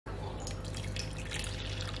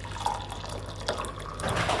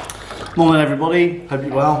Morning everybody, hope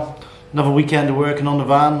you're well. Another weekend of working on the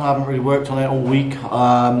van. I haven't really worked on it all week.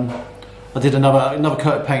 I did another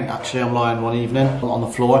coat of paint actually online one evening on the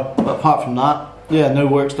floor. But apart from that, yeah, no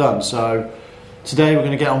work's done. So today we're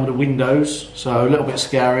going to get on with the windows. So a little bit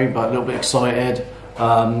scary, but a little bit excited.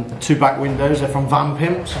 Two back windows, they're from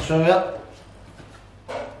VanPimps, I'll show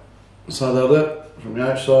you. So they'll look from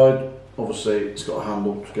the outside. Obviously it's got a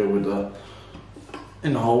handle to go with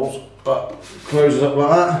in the holes, but closes up like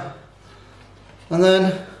that. And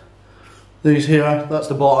then these here, that's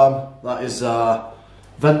the bottom, that is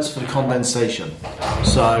vents for the condensation.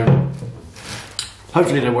 So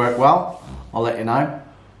hopefully they work well, I'll let you know.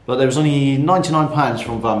 But there was only £99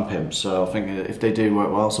 from VanPimps, so I think if they do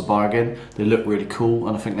work well, it's a bargain. They look really cool,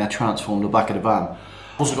 and I think they're transformed the back of the van.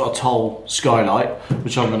 Also got a tall skylight,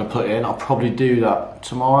 which I'm going to put in. I'll probably do that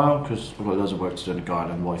tomorrow, because I've got loads of work to do in the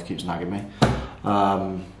garden, the wife keeps nagging me.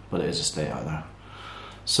 But it is a state out there.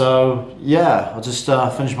 So yeah, I'll just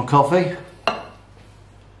finish my coffee.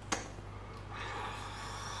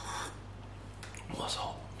 What's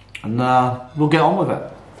hot? And we'll get on with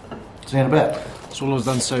it. See you in a bit. That's all I've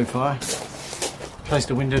done so far. Placed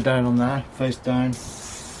the window down on there, face down.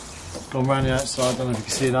 Gone round the outside, don't know if you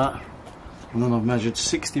can see that. And then I've measured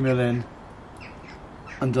 60mm in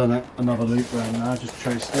and done it another loop around there, just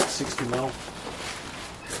traced it, 60mm.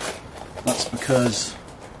 That's because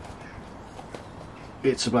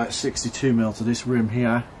it's about 62mm to this rim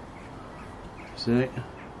here. See?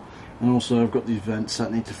 And also I've got these vents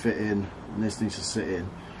that need to fit in, and this needs to sit in.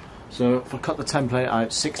 So if I cut the template out,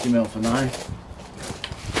 60mm for now.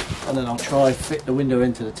 And then I'll try fit the window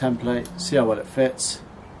into the template, see how well it fits.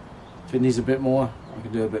 If it needs a bit more, I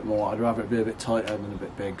can do a bit more. I'd rather it be a bit tighter than a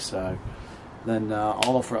bit big, so then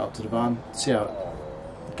I'll offer it up to the van, see how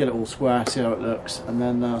get it all square, see how it looks, and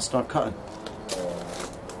then start cutting.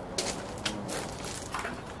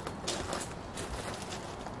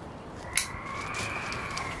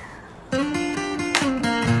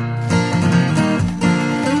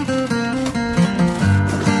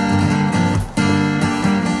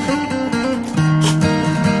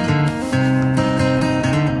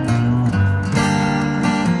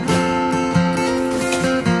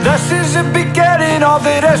 This is the beginning of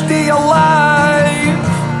the rest of your life.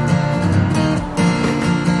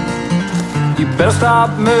 You better stop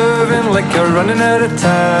moving like you're running out of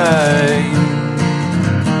time.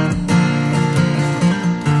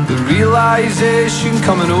 The realization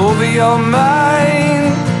coming over your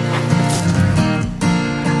mind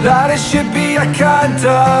that it should be a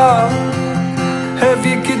canter. If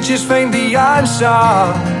you could just find the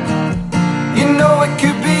answer, you know it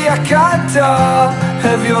could be a canter.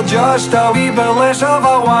 If you're just a wee bit less of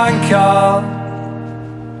a wanker,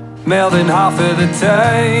 more than half of the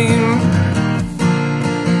time.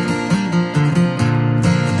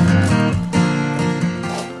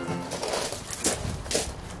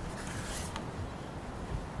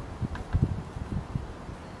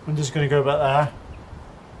 I'm just going to go back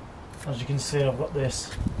there. As you can see, I've got this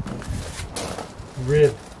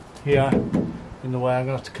rib here in the way. I'm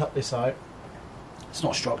going to have to cut this out. It's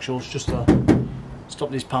not structural, it's just to stop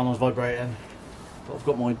these panels vibrating. But I've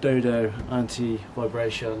got my Dodo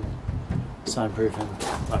anti-vibration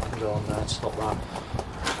soundproofing that can go on there to stop that.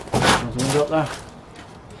 There's the window up there.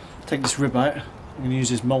 Take this rib out. I'm going to use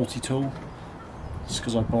this multi-tool. Just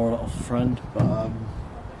because I borrowed it off a friend, but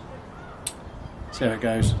see how it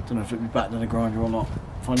goes. Don't know if it'll be better than a grinder or not.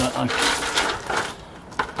 Find out now.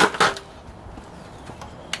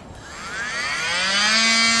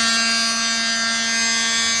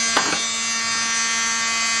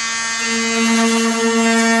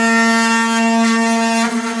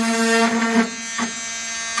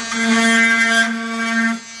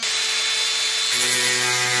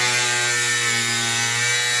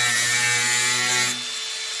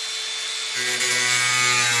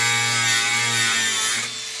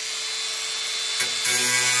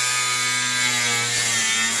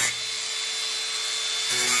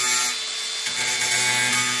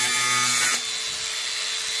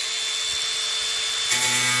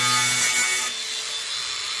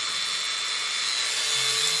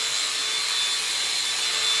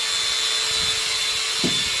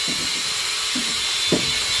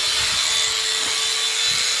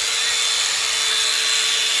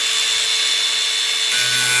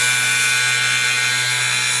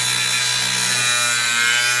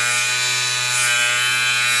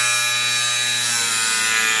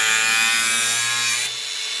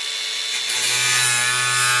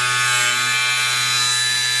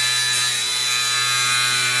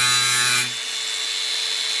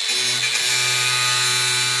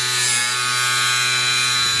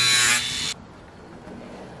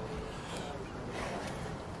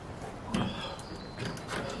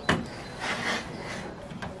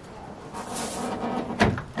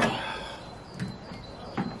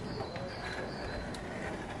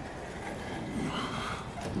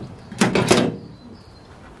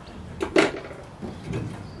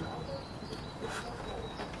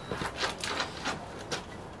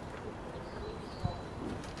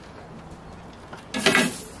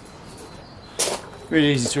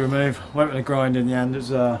 Really easy to remove. Went with a grind in the end. It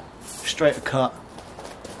was a straighter cut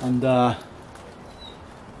and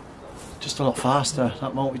just a lot faster.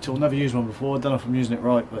 That multi-tool, never used one before. I don't know if I'm using it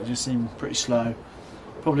right, but it just seemed pretty slow.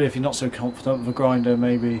 Probably if you're not so confident with a grinder,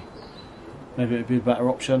 maybe it'd be a better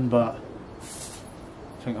option, but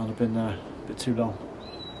I think I'd have been a bit too long.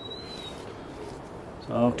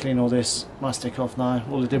 So I'll clean all this mastic off now.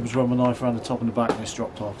 All I did was run my knife around the top and the back and it's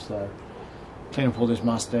dropped off, so clean up all this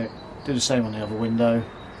mastic, do the same on the other window,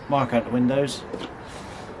 mark out the windows,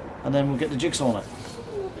 and then we'll get the jigsaw on it.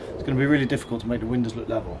 It's going to be really difficult to make the windows look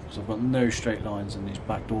level because I've got no straight lines in these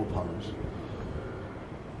back door panels.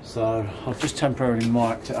 So I've just temporarily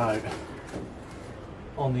marked it out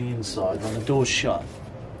on the inside when the door's shut.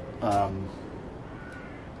 Now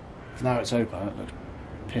it's open, it looks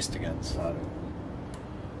pissed again, so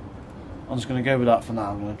I'm just going to go with that for now.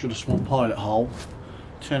 I'm going to drill a small pilot hole,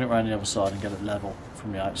 turn it around the other side and get it level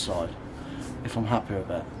from the outside. If I'm happy with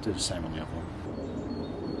it, do the same on the other one.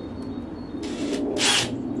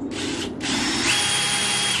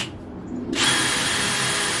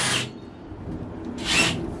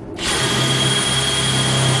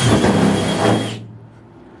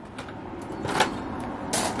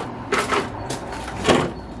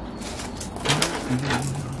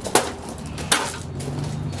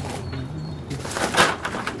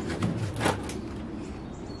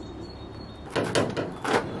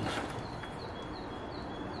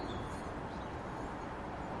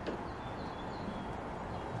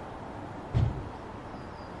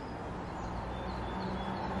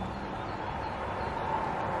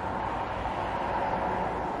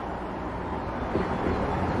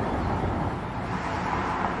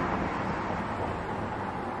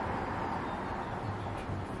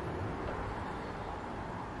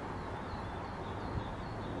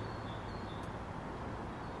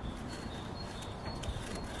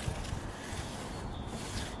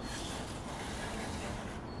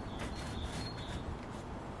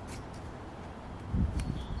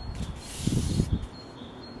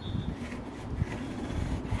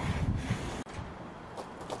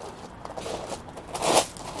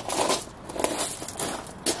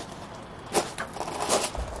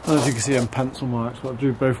 As you can see, them pencil marks, but I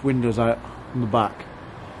drew both windows out on the back.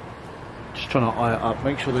 Just trying to eye it up,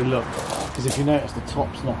 make sure they look. Because if you notice, the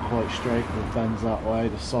top's not quite straight, it bends that way,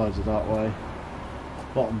 the sides are that way,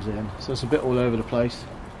 bottom's in, so it's a bit all over the place.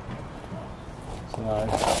 So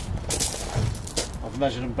I've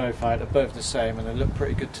measured them both out, they're both the same and they look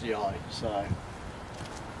pretty good to the eye. So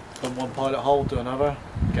done one pilot hole, do another,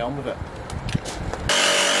 get on with it.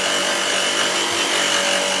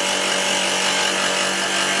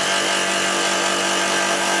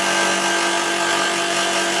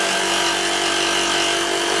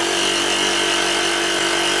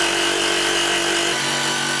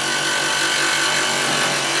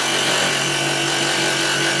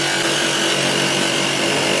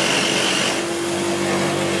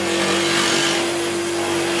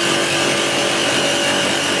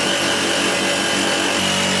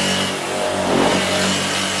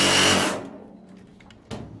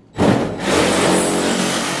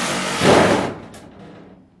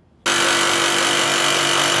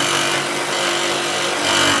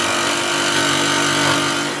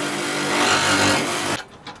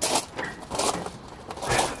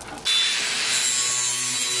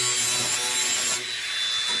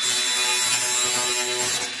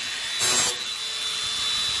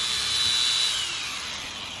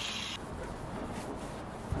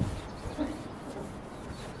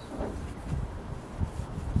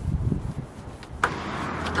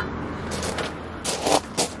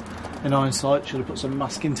 In hindsight, should have put some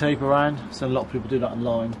masking tape around. So a lot of people do that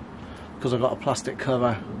online. Because I've got a plastic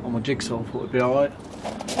cover on my jigsaw, I thought it would be alright.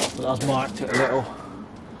 But that's marked it a little.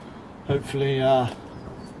 Hopefully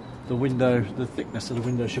the window, the thickness of the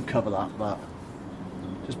window should cover that, but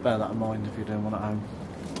just bear that in mind if you're doing one at home.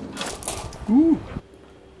 Ooh.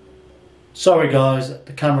 Sorry guys,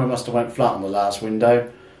 the camera must have went flat on the last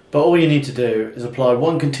window, but all you need to do is apply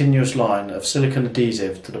one continuous line of silicone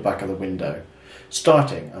adhesive to the back of the window,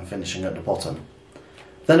 starting and finishing at the bottom.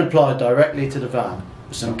 Then apply directly to the van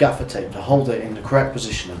with some gaffer tape to hold it in the correct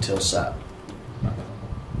position until set.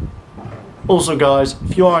 Also guys,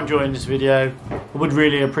 if you are enjoying this video, I would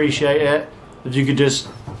really appreciate it if you could just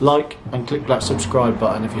like and click that subscribe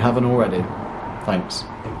button if you haven't already. Thanks.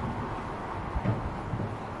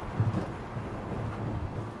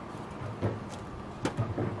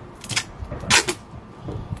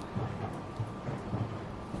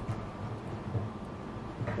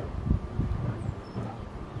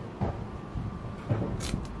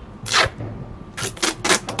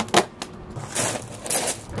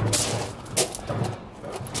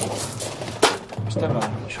 step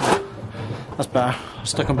back. Sure. That's better. I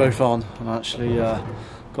stuck them both on and actually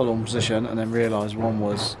got on position, and then realised one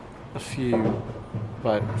was a few,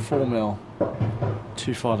 about 4mm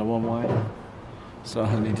too far the one way. So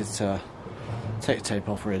I needed to take the tape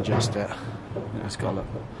off, readjust it. It's got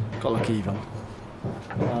to look even.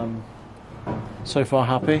 So far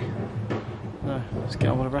happy. Let's get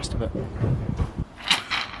on with the rest of it.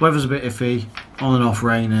 Weather's a bit iffy, on and off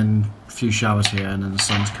rain and a few showers here, and then the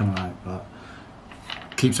sun's coming out, but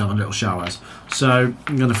keeps having little showers. So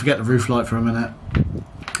I'm going to forget the roof light for a minute.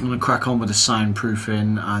 I'm going to crack on with the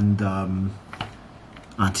soundproofing and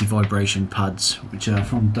anti-vibration pads, which are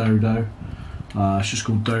from Dodo. It's just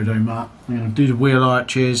called Dodo mat. I'm going to do the wheel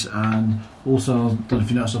arches, and also, I don't know if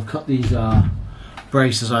you noticed, I've cut these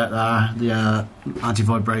braces out there. The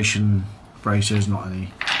anti-vibration braces,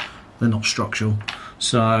 they're not structural.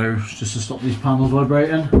 So just to stop these panels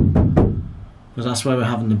vibrating, because that's where we're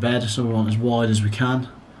having the bed, so we want as wide as we can.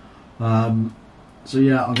 So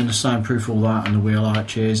yeah, I'm going to soundproof all that and the wheel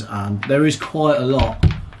arches, and there is quite a lot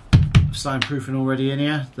of soundproofing already in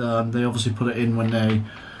here. They obviously put it in when they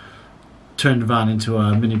turned the van into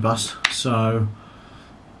a minibus, so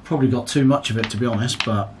probably got too much of it, to be honest,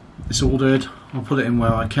 but it's ordered. I'll put it in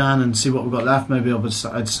where I can and see what we've got left. Maybe I'll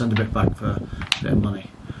send a bit back for a bit of money.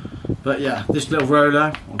 But yeah, this little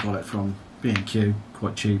roller, I got it from B&Q,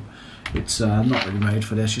 quite cheap. It's not really made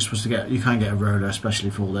for this. You're supposed to get, you can get a roller especially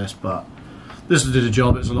for all this, but this will do the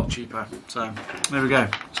job. It's a lot cheaper. So there we go.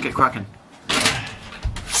 Let's get cracking.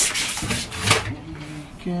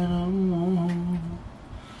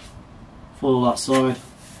 Follow that side,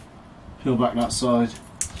 peel back that side,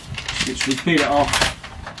 literally peel it off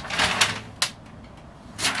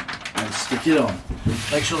and stick it on.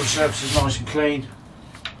 Make sure the surface is nice and clean.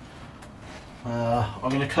 I'm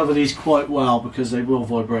going to cover these quite well because they will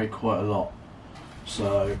vibrate quite a lot.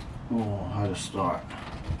 So, how to start?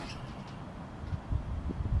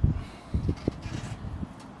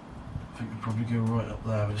 I think we'll probably go right up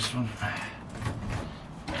there with this one.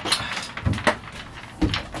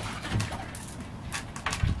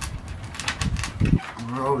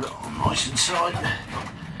 Roll it on nice inside.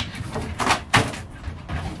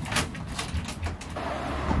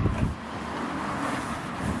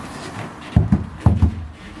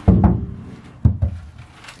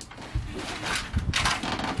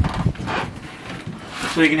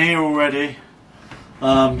 So you can hear already,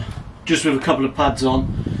 just with a couple of pads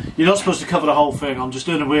on. You're not supposed to cover the whole thing. I'm just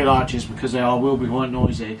doing the wheel arches because they will be quite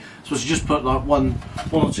noisy. So you just put like one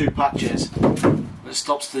or two patches. It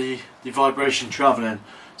stops the vibration travelling.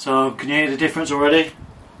 So can you hear the difference already?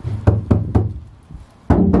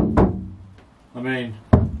 I mean,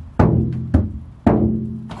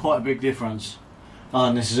 quite a big difference.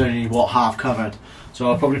 And this is only what, half covered.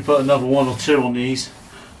 So I'll probably put another one or two on these,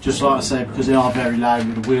 just like I say, because they are very loud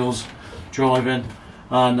with the wheels driving,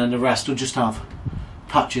 and then the rest will just have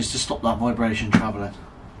patches to stop that vibration travelling.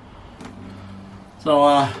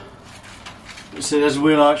 So there's the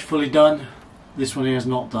wheel arch fully done. This one here is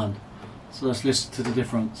not done. So let's listen to the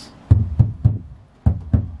difference.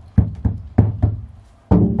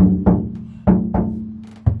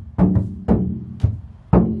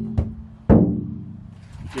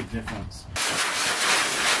 Big difference.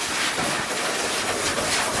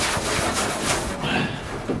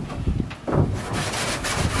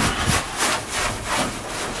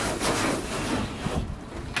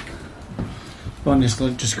 On this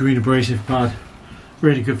just green abrasive pad,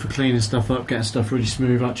 really good for cleaning stuff up, getting stuff really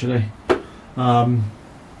smooth actually.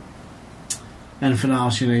 Anything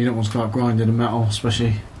else, you know, you don't want to start grinding the metal,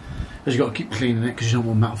 especially as you've got to keep cleaning it because you don't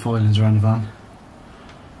want metal filings around the van.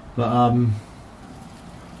 But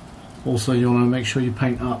also you want to make sure you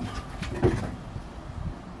paint up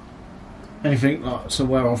anything like, so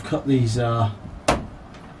where I've cut these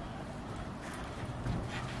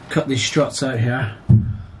struts out here,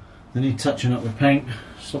 they need touching up with paint,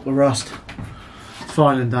 stop the rust,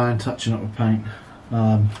 filing down, touching up with paint.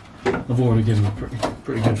 I've already given a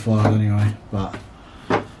pretty good file anyway, but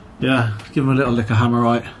yeah, give them a little lick of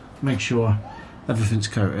Hammerite, make sure everything's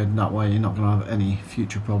coated, that way you're not going to have any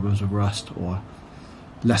future problems with rust, or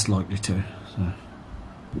less likely to. So.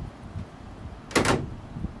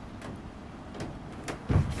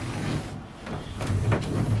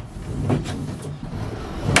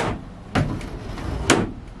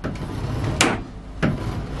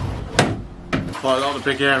 Quite a lot of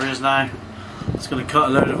big areas now. It's going to cut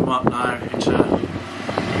a load of them up now into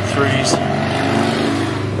threes.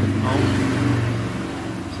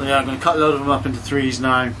 So yeah, I'm going to cut a load of them up into threes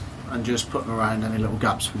now and just put them around any little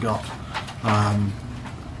gaps we got. And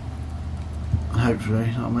hopefully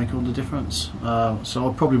that'll make all the difference. So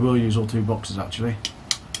I probably will use all 2 boxes actually.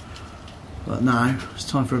 But now it's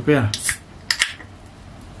time for a beer.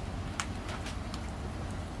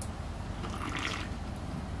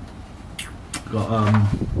 Got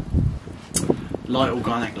light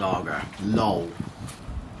organic lager, LOL.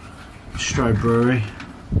 Stroh Brewery.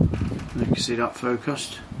 You can see that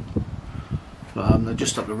focused. But they're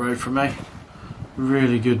just up the road from me.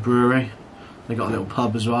 Really good brewery. They got a little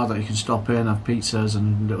pub as well that you can stop in, have pizzas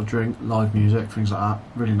and little drink, live music, things like that.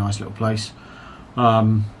 Really nice little place.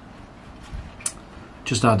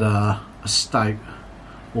 Just had a stout,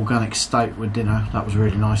 organic stout with dinner. That was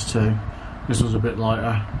really nice too. This was a bit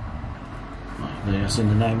lighter. It's in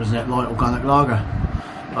the name, isn't it? Light organic lager.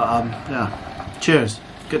 But yeah, cheers.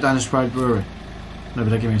 Get down to Stroh Brewery. Maybe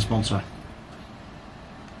they'll give me a sponsor.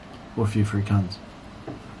 Or a few free cans.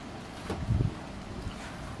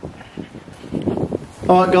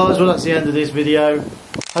 Alright guys, well that's the end of this video.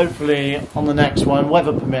 Hopefully on the next one,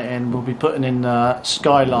 weather permitting, we'll be putting in the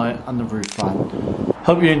skylight and the roof fan.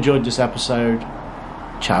 Hope you enjoyed this episode.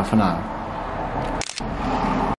 Ciao for now.